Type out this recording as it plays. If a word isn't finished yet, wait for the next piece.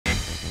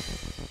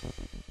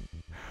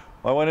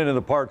I went into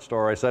the parts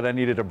store. I said I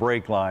needed a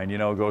brake line. You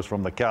know, it goes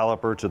from the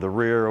caliper to the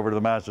rear over to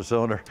the master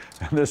cylinder.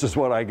 And this is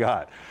what I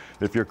got.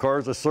 If your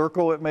car's a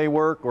circle, it may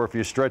work, or if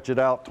you stretch it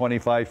out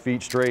 25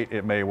 feet straight,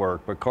 it may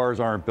work, but cars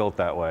aren't built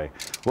that way.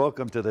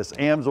 Welcome to this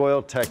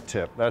AMSOIL Tech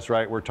Tip. That's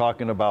right, we're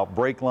talking about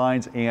brake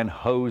lines and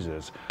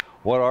hoses.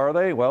 What are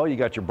they? Well, you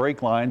got your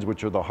brake lines,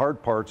 which are the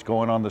hard parts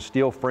going on the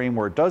steel frame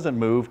where it doesn't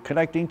move,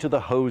 connecting to the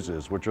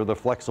hoses, which are the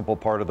flexible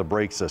part of the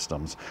brake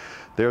systems.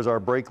 There's our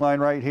brake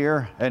line right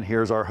here, and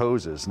here's our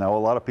hoses. Now, a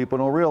lot of people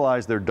don't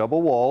realize they're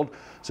double walled,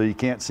 so you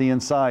can't see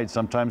inside.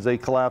 Sometimes they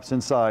collapse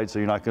inside, so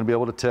you're not going to be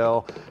able to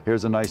tell.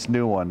 Here's a nice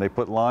new one. They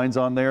put lines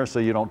on there so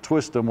you don't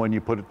twist them when you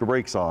put the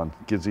brakes on.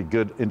 Gives you a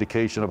good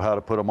indication of how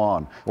to put them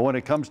on. But when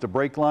it comes to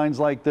brake lines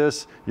like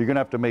this, you're going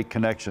to have to make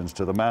connections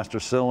to the master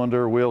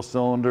cylinder, wheel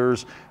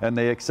cylinders, and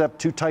they accept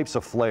two types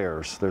of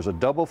flares. There's a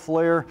double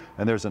flare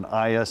and there's an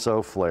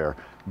ISO flare.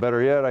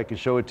 Better yet, I can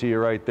show it to you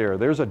right there.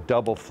 There's a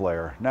double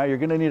flare. Now you're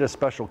going to need a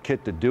special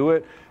kit to do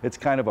it. It's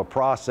kind of a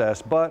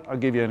process, but I'll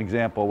give you an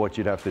example of what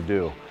you'd have to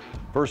do.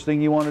 First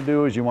thing you want to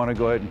do is you want to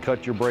go ahead and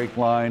cut your brake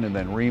line and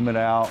then ream it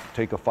out.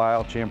 Take a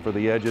file, chamfer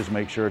the edges,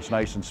 make sure it's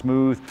nice and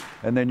smooth,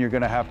 and then you're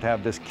going to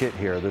have this kit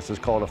here. This is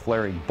called a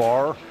flaring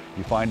bar.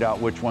 You find out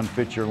which one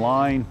fits your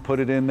line, put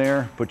it in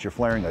there, put your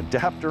flaring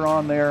adapter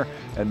on there,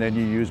 and then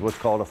you use what's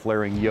called a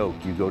flaring yoke.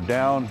 You go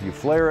down, you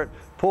flare it,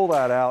 pull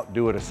that out,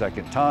 do it a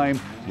second time.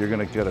 You're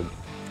going to get a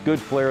good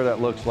flare that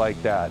looks like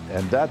that,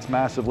 and that's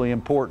massively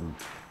important.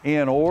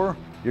 Or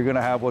you're going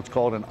to have what's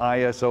called an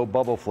ISO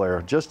bubble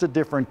flare, just a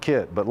different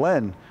kit. But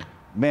Len,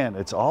 man,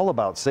 it's all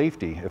about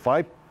safety. If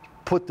I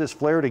put this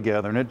flare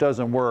together and it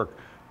doesn't work,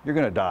 you're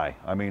going to die.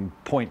 I mean,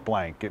 point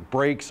blank.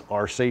 Brakes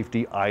are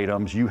safety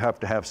items. You have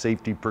to have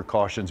safety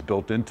precautions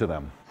built into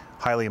them.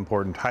 Highly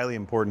important,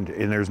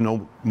 and there's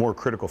no more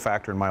critical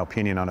factor, in my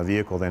opinion, on a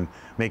vehicle than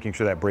making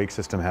sure that brake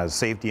system has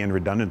safety and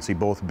redundancy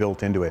both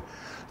built into it.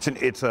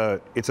 It's a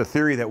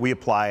theory that we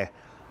apply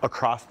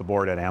across the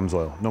board at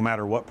AMSOIL. No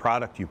matter what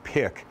product you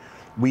pick,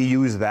 we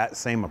use that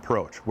same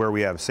approach, where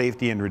we have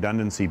safety and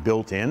redundancy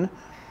built in.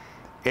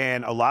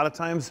 And a lot of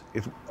times,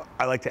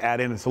 I like to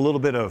add in, it's a little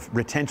bit of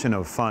retention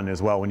of fun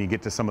as well when you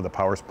get to some of the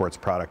power sports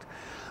product.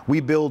 We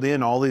build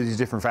in all of these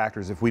different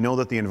factors. If we know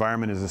that the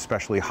environment is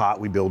especially hot,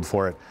 we build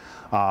for it.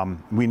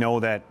 We know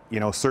that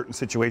certain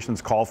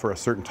situations call for a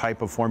certain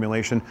type of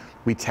formulation.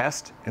 We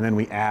test and then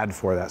we add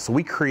for that. So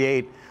we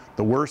create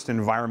the worst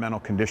environmental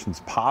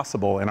conditions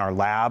possible in our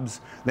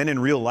labs, then in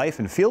real life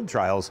in field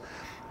trials,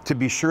 to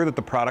be sure that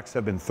the products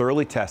have been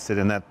thoroughly tested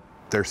and that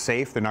they're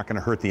safe, they're not going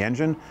to hurt the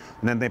engine,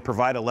 and then they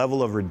provide a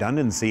level of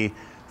redundancy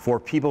for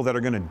people that are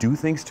going to do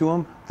things to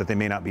them that they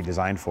may not be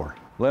designed for.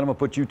 Let them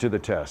put you to the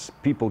test.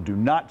 People do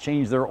not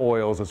change their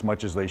oils as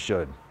much as they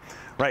should.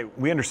 Right,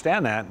 we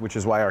understand that, which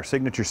is why our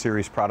Signature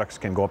Series products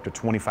can go up to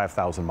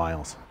 25,000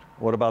 miles.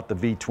 What about the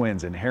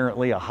V-twins,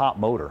 inherently a hot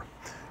motor?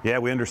 Yeah,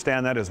 we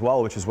understand that as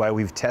well, which is why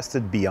we've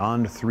tested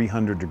beyond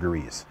 300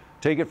 degrees.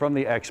 Take it from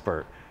the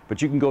expert.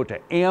 But you can go to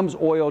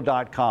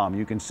amsoil.com.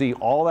 You can see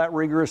all that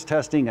rigorous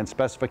testing and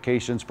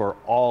specifications for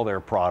all their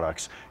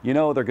products. You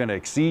know they're going to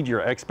exceed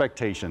your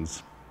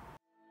expectations.